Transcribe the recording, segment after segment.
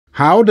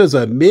How does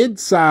a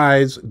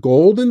mid-size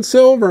gold and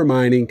silver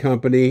mining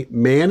company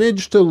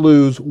manage to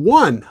lose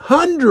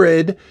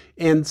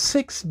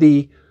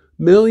 $160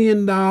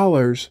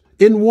 million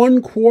in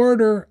one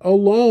quarter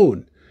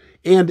alone?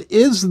 And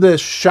is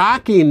this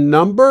shocking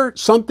number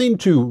something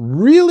to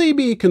really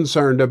be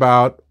concerned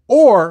about?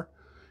 Or,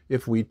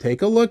 if we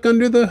take a look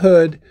under the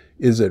hood,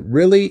 is it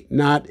really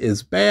not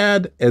as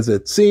bad as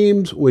it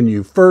seems when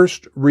you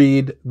first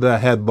read the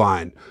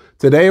headline?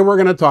 Today we're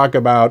going to talk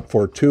about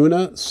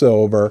Fortuna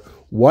Silver,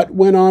 what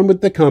went on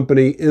with the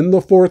company in the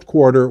fourth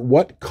quarter,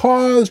 what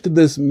caused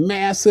this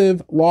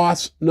massive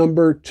loss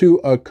number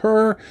to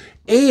occur,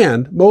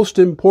 and most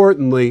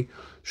importantly,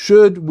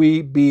 should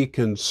we be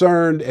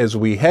concerned as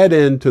we head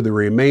into the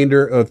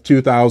remainder of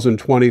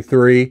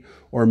 2023?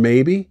 Or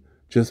maybe,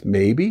 just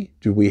maybe,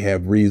 do we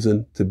have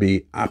reason to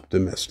be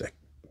optimistic?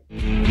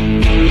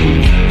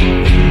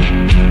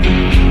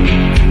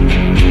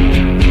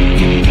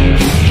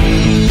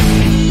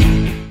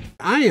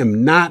 I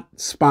am not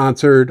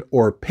sponsored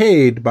or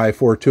paid by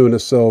Fortuna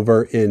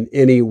Silver in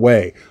any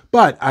way,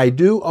 but I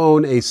do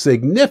own a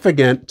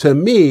significant, to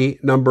me,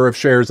 number of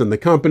shares in the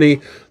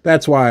company.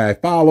 That's why I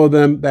follow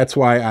them. That's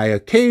why I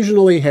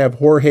occasionally have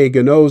Jorge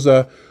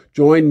Ganoza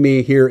join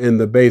me here in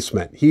the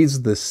basement.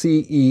 He's the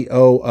CEO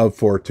of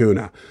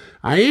Fortuna.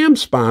 I am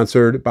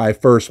sponsored by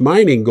First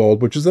Mining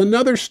Gold, which is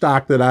another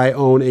stock that I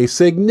own a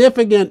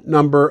significant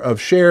number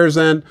of shares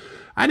in.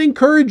 I'd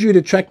encourage you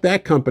to check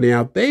that company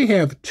out. They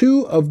have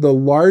two of the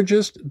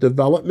largest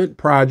development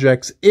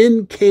projects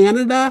in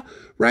Canada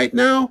right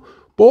now,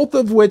 both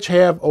of which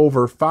have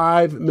over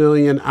 5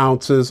 million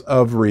ounces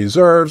of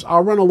reserves.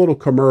 I'll run a little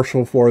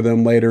commercial for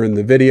them later in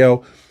the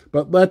video,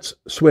 but let's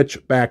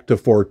switch back to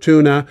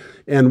Fortuna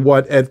and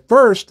what at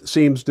first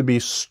seems to be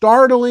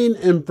startling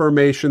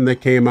information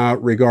that came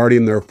out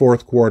regarding their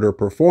fourth quarter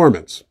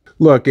performance.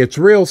 Look, it's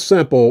real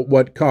simple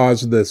what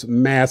caused this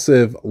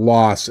massive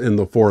loss in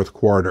the fourth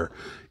quarter.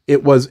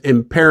 It was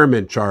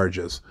impairment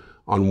charges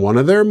on one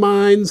of their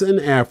mines in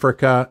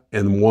Africa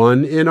and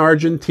one in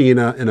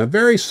Argentina, and a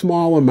very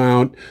small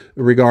amount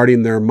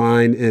regarding their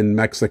mine in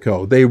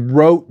Mexico. They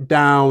wrote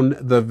down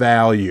the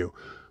value.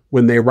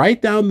 When they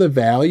write down the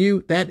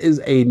value, that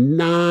is a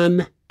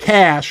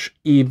non-cash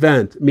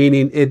event,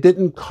 meaning it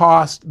didn't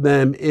cost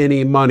them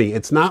any money.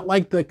 It's not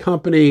like the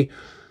company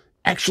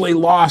actually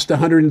lost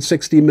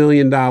 $160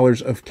 million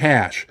of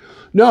cash.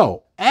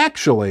 No,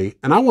 actually,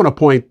 and I want to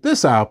point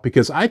this out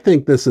because I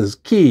think this is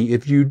key.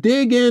 If you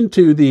dig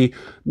into the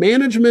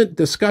management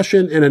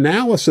discussion and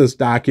analysis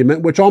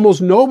document, which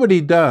almost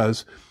nobody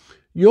does,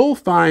 you'll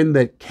find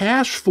that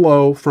cash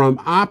flow from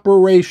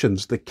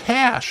operations, the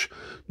cash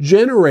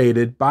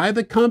generated by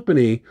the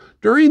company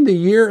during the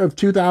year of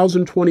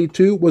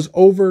 2022 was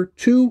over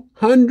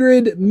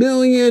 $200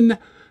 million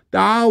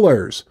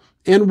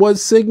and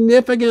was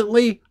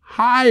significantly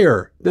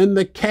higher than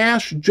the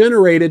cash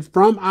generated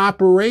from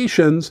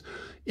operations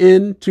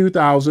in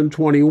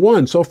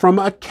 2021. So from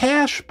a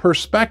cash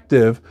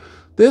perspective,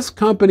 this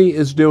company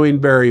is doing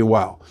very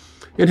well.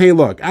 And hey,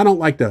 look, I don't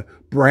like to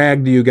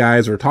brag to you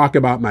guys or talk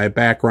about my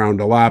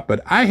background a lot,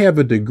 but I have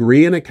a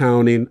degree in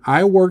accounting.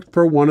 I worked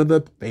for one of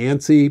the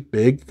fancy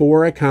Big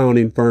Four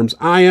accounting firms.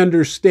 I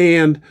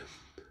understand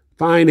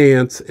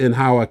finance and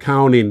how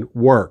accounting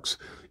works.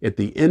 At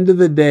the end of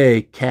the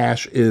day,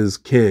 cash is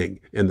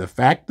king. And the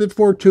fact that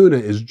Fortuna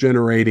is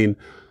generating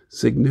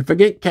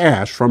significant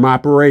cash from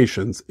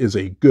operations is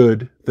a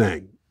good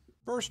thing.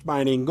 First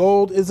Mining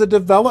Gold is a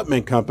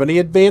development company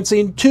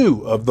advancing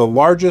two of the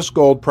largest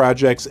gold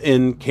projects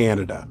in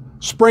Canada.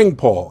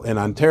 Springpole in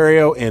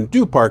Ontario and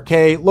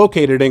Duparquet,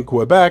 located in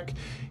Quebec,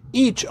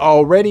 each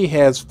already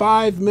has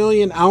 5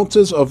 million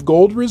ounces of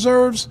gold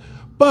reserves,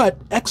 but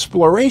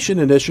exploration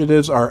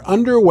initiatives are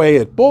underway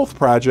at both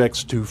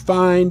projects to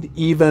find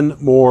even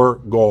more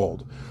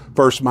gold.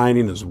 First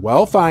Mining is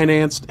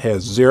well-financed,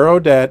 has zero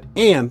debt,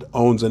 and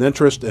owns an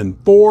interest in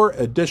 4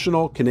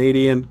 additional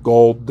Canadian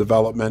gold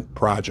development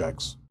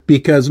projects.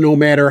 Because no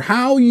matter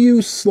how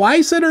you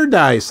slice it or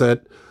dice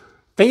it,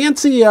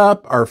 fancy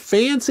up or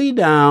fancy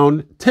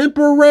down,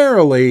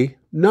 temporarily,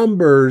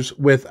 numbers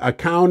with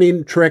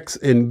accounting tricks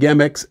and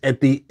gimmicks,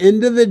 at the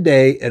end of the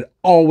day, it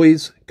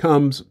always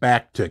comes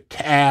back to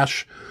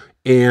cash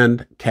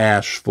and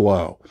cash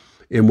flow.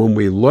 And when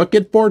we look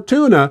at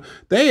Fortuna,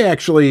 they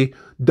actually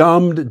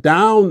dumbed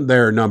down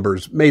their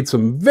numbers, made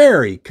some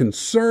very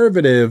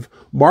conservative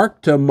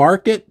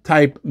mark-to-market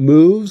type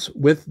moves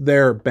with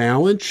their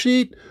balance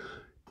sheet.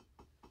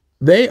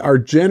 They are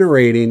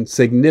generating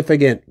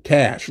significant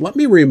cash. Let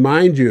me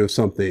remind you of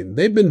something.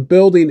 They've been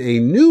building a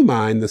new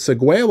mine, the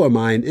Séguéla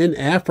mine in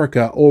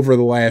Africa, over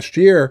the last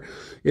year,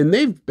 and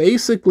they've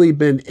basically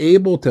been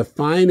able to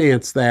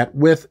finance that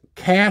with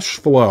cash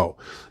flow.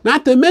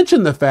 Not to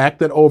mention the fact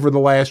that over the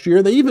last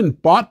year, they even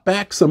bought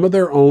back some of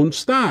their own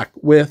stock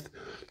with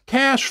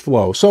cash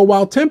flow. So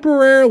while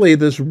temporarily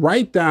this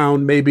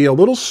write-down may be a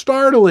little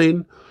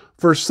startling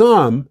for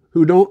some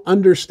who don't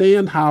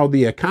understand how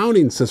the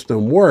accounting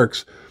system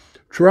works,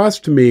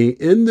 trust me,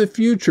 in the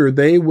future,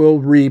 they will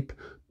reap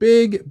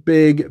big,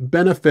 big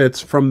benefits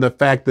from the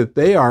fact that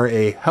they are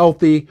a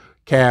healthy,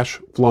 cash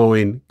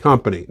flowing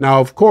company. Now,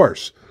 of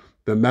course,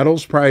 the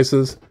metals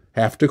prices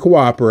have to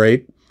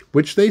cooperate,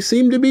 which they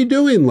seem to be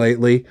doing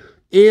lately,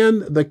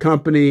 and the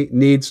company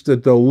needs to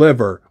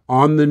deliver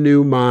on the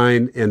new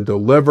mine and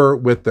deliver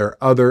with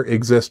their other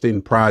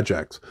existing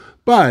projects.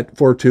 But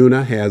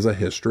Fortuna has a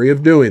history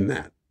of doing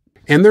that.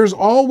 And there's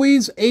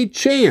always a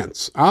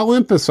chance, I'll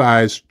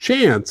emphasize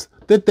chance,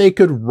 that they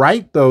could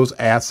write those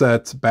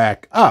assets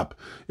back up.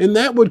 And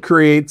that would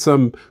create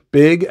some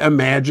big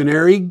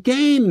imaginary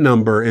gain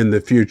number in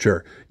the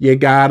future. You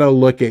gotta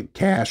look at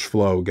cash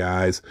flow,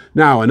 guys.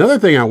 Now, another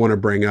thing I want to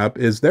bring up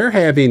is they're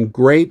having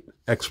great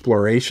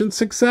exploration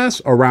success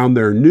around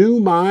their new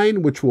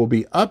mine, which will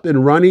be up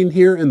and running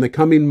here in the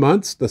coming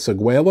months, the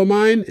Seguela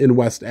mine in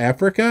West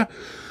Africa.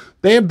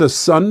 They have the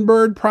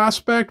Sunbird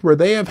prospect where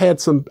they have had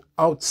some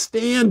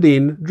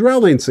outstanding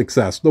drilling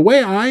success. The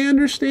way I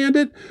understand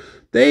it,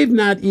 they've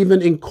not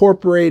even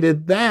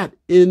incorporated that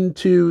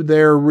into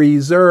their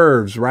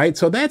reserves, right?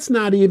 So that's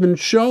not even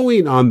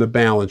showing on the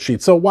balance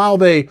sheet. So while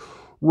they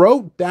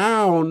wrote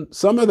down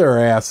some of their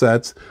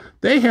assets,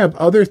 they have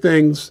other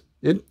things.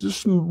 It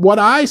just what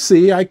I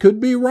see, I could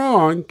be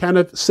wrong, kind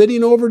of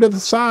sitting over to the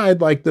side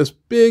like this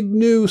big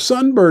new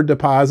Sunbird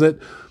deposit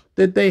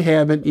that they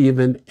haven't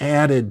even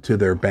added to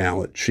their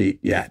balance sheet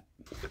yet.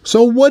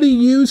 So what do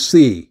you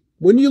see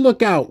when you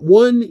look out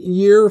 1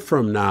 year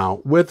from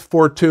now with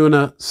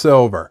Fortuna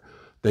Silver?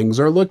 Things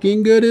are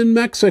looking good in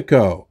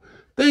Mexico.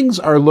 Things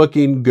are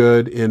looking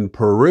good in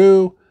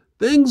Peru.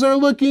 Things are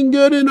looking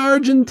good in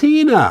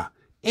Argentina.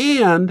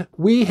 And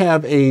we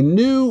have a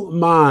new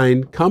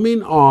mine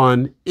coming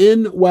on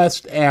in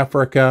West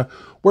Africa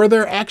where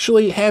they're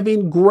actually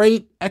having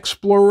great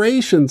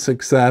exploration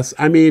success.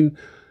 I mean,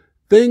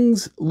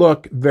 things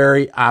look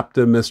very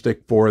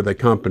optimistic for the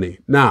company.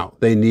 Now,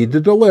 they need to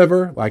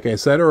deliver, like I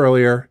said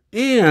earlier,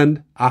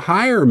 and a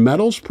higher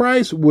metals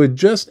price would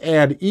just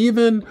add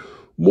even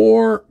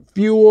more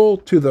fuel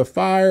to the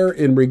fire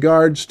in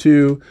regards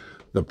to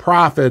the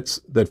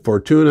profits that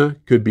Fortuna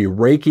could be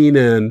raking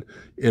in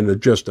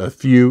just a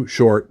few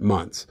short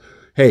months.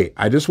 Hey,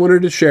 I just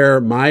wanted to share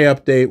my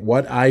update,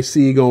 what I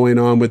see going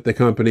on with the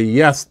company.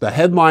 Yes, the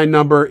headline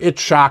number, it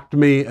shocked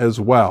me as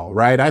well,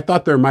 right? I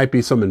thought there might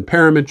be some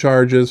impairment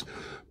charges,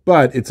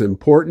 but it's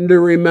important to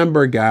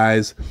remember,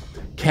 guys,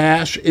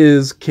 cash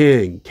is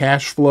king.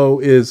 Cash flow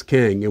is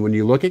king. And when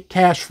you look at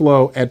cash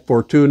flow at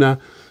Fortuna,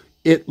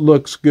 it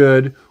looks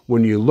good.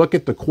 When you look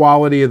at the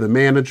quality of the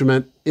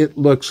management, it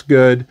looks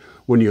good.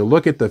 When you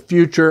look at the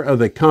future of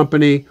the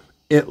company,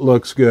 it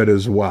looks good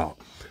as well.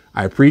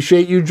 I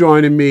appreciate you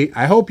joining me.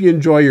 I hope you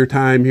enjoy your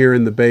time here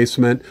in the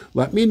basement.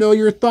 Let me know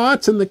your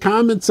thoughts in the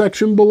comment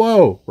section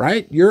below,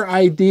 right? Your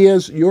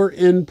ideas, your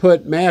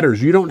input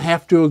matters. You don't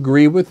have to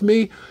agree with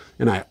me,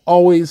 and I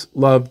always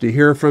love to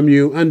hear from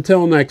you.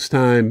 Until next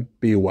time,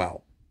 be well.